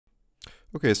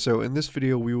Okay, so in this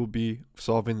video we will be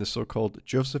solving the so-called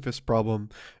Josephus problem,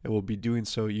 and we'll be doing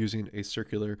so using a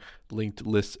circular linked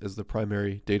list as the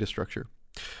primary data structure.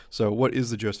 So what is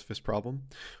the Josephus problem?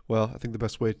 Well, I think the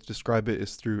best way to describe it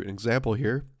is through an example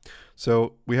here.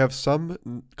 So we have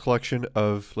some collection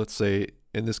of, let's say,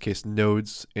 in this case,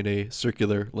 nodes in a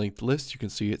circular linked list. You can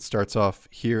see it starts off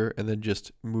here and then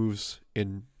just moves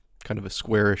in kind of a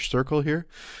squarish circle here.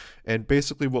 And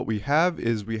basically what we have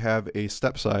is we have a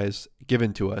step size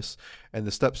given to us. And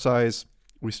the step size,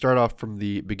 we start off from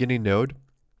the beginning node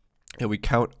and we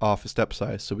count off a step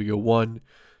size. So we go 1,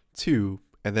 2,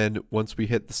 and then once we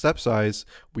hit the step size,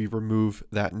 we remove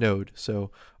that node.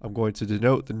 So I'm going to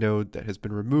denote the node that has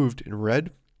been removed in red.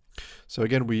 So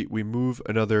again, we move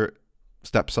another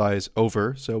step size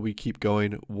over. So we keep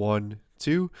going 1,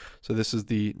 2. So this is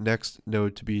the next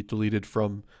node to be deleted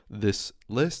from this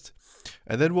list.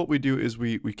 And then what we do is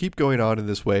we keep going on in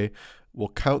this way. We'll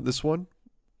count this one.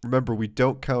 Remember, we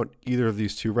don't count either of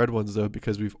these two red ones though,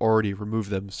 because we've already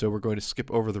removed them. So we're going to skip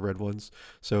over the red ones.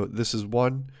 So this is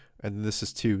 1 and this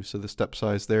is 2. So the step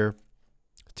size there,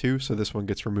 2. So this one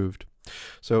gets removed.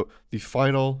 So the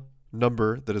final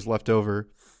number that is left over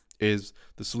is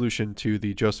the solution to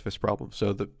the Josephus problem.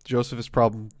 So the Josephus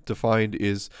problem defined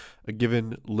is a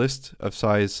given list of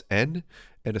size n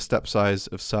and a step size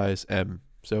of size m.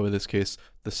 So in this case,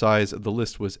 the size of the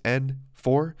list was n,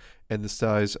 4, and the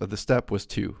size of the step was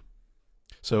 2.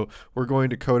 So we're going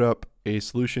to code up a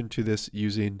solution to this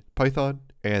using Python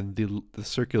and the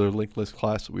circular linked list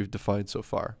class that we've defined so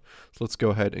far. So let's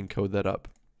go ahead and code that up.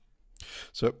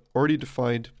 So I've already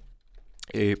defined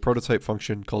a prototype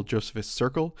function called Josephus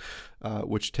circle,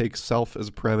 which takes self as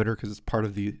a parameter because it's part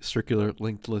of the circular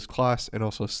linked list class, and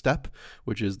also step,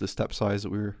 which is the step size that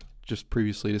we were just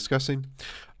previously discussing.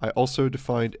 I also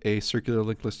defined a circular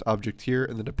linked list object here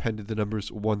and then appended the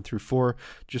numbers 1 through 4,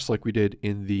 just like we did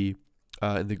in the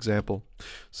example.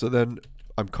 So then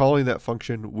I'm calling that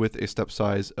function with a step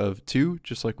size of 2,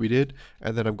 just like we did,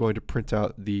 and then I'm going to print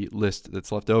out the list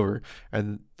that's left over.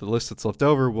 And the list that's left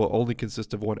over will only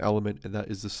consist of one element, and that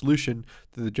is the solution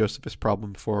to the Josephus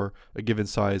problem for a given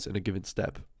size and a given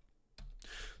step.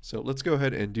 So let's go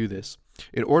ahead and do this.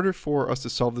 In order for us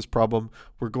to solve this problem,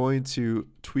 we're going to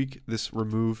tweak this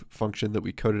remove function that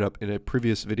we coded up in a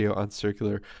previous video on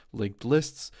circular linked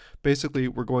lists. Basically,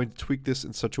 we're going to tweak this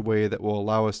in such a way that will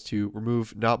allow us to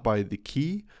remove not by the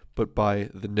key, but by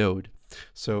the node.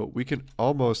 So we can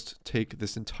almost take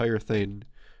this entire thing,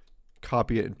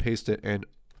 copy it and paste it, and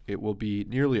it will be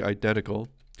nearly identical.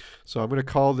 So I'm going to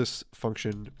call this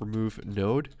function remove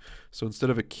node. So instead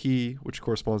of a key, which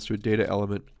corresponds to a data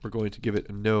element, we're going to give it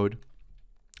a node.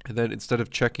 And then instead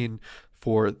of checking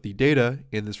for the data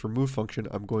in this remove function,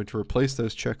 I'm going to replace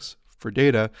those checks for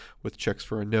data with checks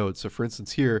for a node. So for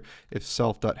instance here, if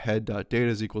self.head.data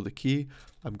is equal to key,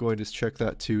 I'm going to check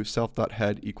that to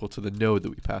self.head equal to the node that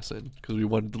we pass in, because we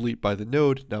want to delete by the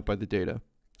node, not by the data.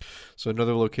 So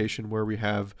another location where we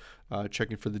have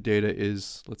checking for the data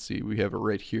is, let's see, we have it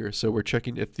right here. So we're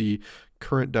checking if the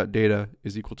current.data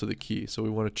is equal to the key. So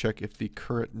we want to check if the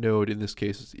current node in this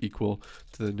case is equal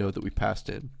to the node that we passed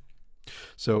in.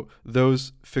 So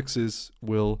those fixes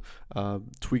will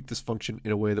tweak this function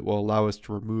in a way that will allow us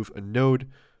to remove a node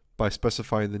by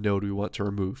specifying the node we want to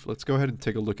remove. Let's go ahead and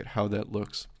take a look at how that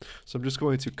looks. So I'm just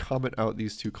going to comment out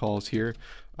these two calls here.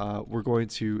 We're going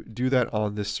to do that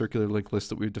on this circular linked list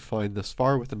that we've defined thus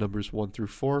far with the numbers 1 through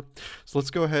 4. So let's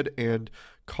go ahead and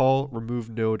call remove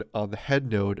node on the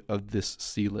head node of this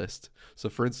C list. So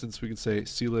for instance, we can say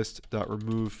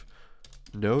clist.remove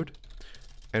node.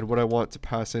 And what I want to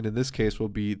pass in this case will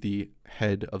be the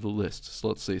head of the list. So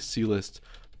let's say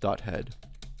clist.head.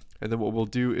 And then what we'll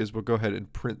do is we'll go ahead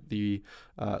and print the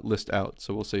list out.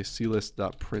 So we'll say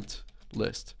clist.print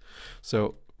list.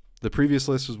 So the previous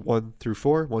list was 1 through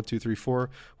 4, 1, 2, 3, 4.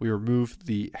 We removed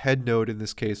the head node in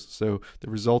this case. So the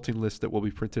resulting list that will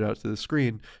be printed out to the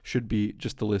screen should be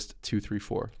just the list 2, 3,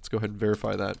 4. Let's go ahead and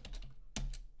verify that.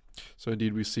 So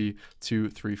indeed we see 2,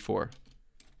 3, 4.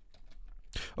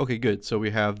 Okay, good. So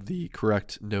we have the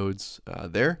correct nodes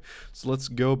there. So let's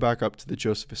go back up to the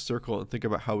Josephus circle and think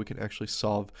about how we can actually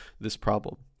solve this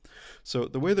problem. So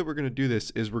the way that we're going to do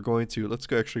this is we're going to, let's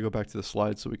actually go back to the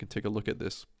slide so we can take a look at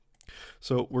this.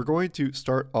 So we're going to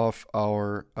start off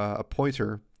our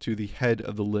pointer to the head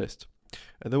of the list.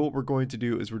 And then what we're going to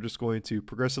do is we're just going to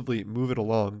progressively move it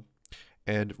along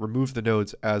and remove the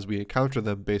nodes as we encounter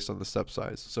them based on the step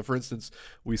size. So for instance,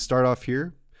 we start off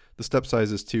here. The step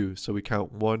size is 2, so we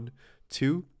count 1,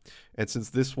 2, and since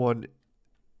this one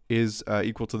is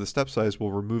equal to the step size,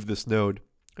 we'll remove this node,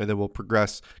 and then we'll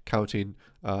progress counting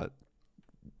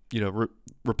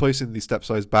replacing the step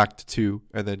size back to 2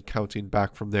 and then counting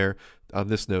back from there on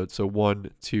this node. So 1,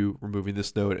 2, removing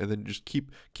this node, and then just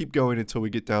keep going until we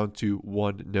get down to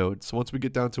 1 node. So once we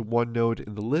get down to 1 node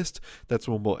in the list, that's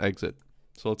when we'll exit.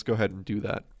 So let's go ahead and do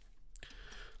that.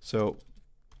 So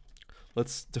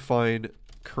let's define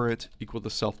current equal to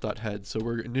self.head. So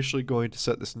we're initially going to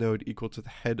set this node equal to the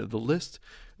head of the list,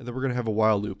 and then we're going to have a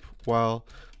while loop. While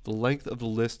the length of the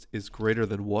list is greater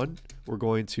than 1, we're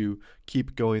going to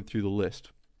keep going through the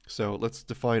list. So let's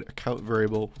define a count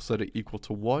variable, we'll set it equal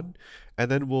to 1,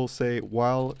 and then we'll say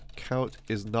while count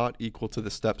is not equal to the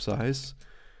step size,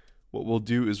 what we'll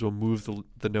do is we'll move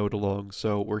the node along.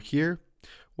 So we're here,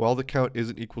 while the count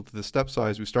isn't equal to the step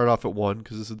size, we start off at 1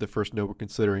 because this is the first node we're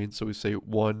considering. So we say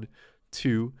 1,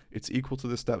 2, it's equal to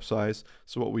the step size.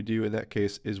 So what we do in that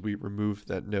case is we remove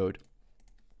that node.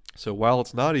 So while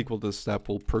it's not equal to the step,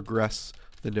 we'll progress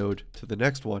the node to the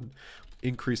next one,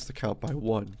 increase the count by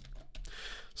 1.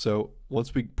 So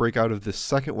once we break out of this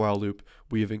second while loop,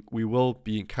 we will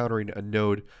be encountering a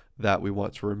node that we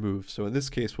want to remove. So in this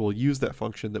case, we'll use that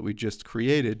function that we just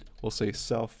created. We'll say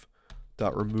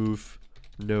self.remove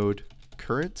node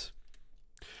current,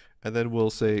 and then we'll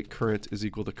say current is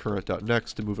equal to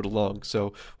current.next to move it along.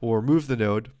 So we'll remove the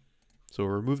node. So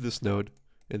we'll remove this node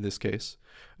in this case,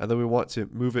 and then we want to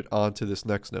move it on to this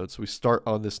next node. So we start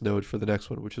on this node for the next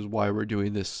one, which is why we're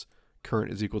doing this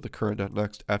current is equal to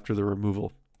current.next after the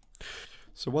removal.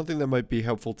 So one thing that might be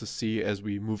helpful to see as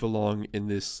we move along in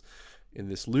this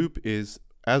loop is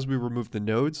as we remove the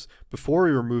nodes, before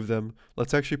we remove them,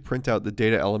 let's actually print out the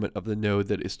data element of the node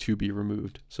that is to be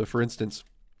removed. So for instance,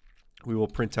 we will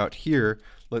print out here,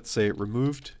 let's say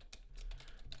removed,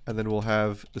 and then we'll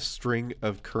have the string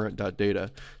of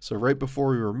current.data. So right before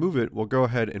we remove it, we'll go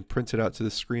ahead and print it out to the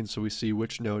screen so we see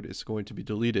which node is going to be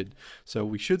deleted. So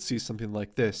we should see something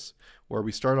like this, where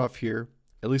we start off here,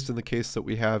 at least in the case that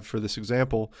we have for this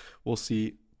example, we'll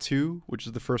see 2, which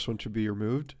is the first one to be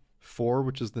removed, 4,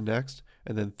 which is the next,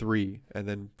 and then 3. And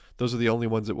then those are the only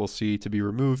ones that we'll see to be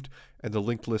removed, and the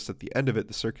linked list at the end of it,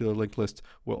 the circular linked list,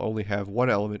 will only have one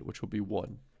element, which will be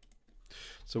 1.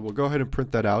 So we'll go ahead and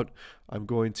print that out. I'm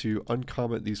going to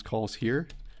uncomment these calls here,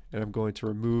 and I'm going to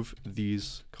remove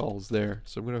these calls there.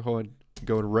 So I'm going to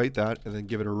go and write that and then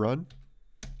give it a run.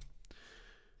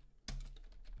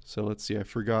 So let's see, I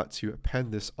forgot to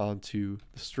append this onto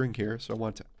the string here, so I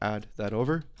want to add that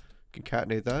over,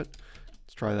 concatenate that.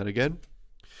 Let's try that again.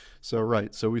 So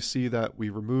we see that we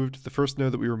removed, the first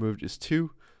node that we removed is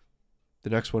 2, the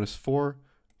next one is 4,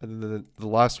 and then the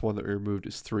last one that we removed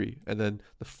is 3. And then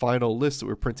the final list that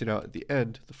we're printing out at the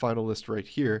end, the final list right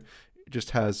here, it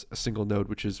just has a single node,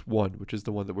 which is 1, which is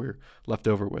the one that we're left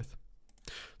over with.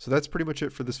 So that's pretty much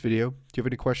it for this video. Do you have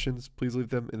any questions? Please leave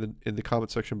them in the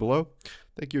comment section below.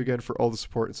 Thank you again for all the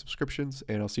support and subscriptions,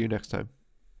 and I'll see you next time.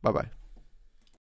 Bye-bye.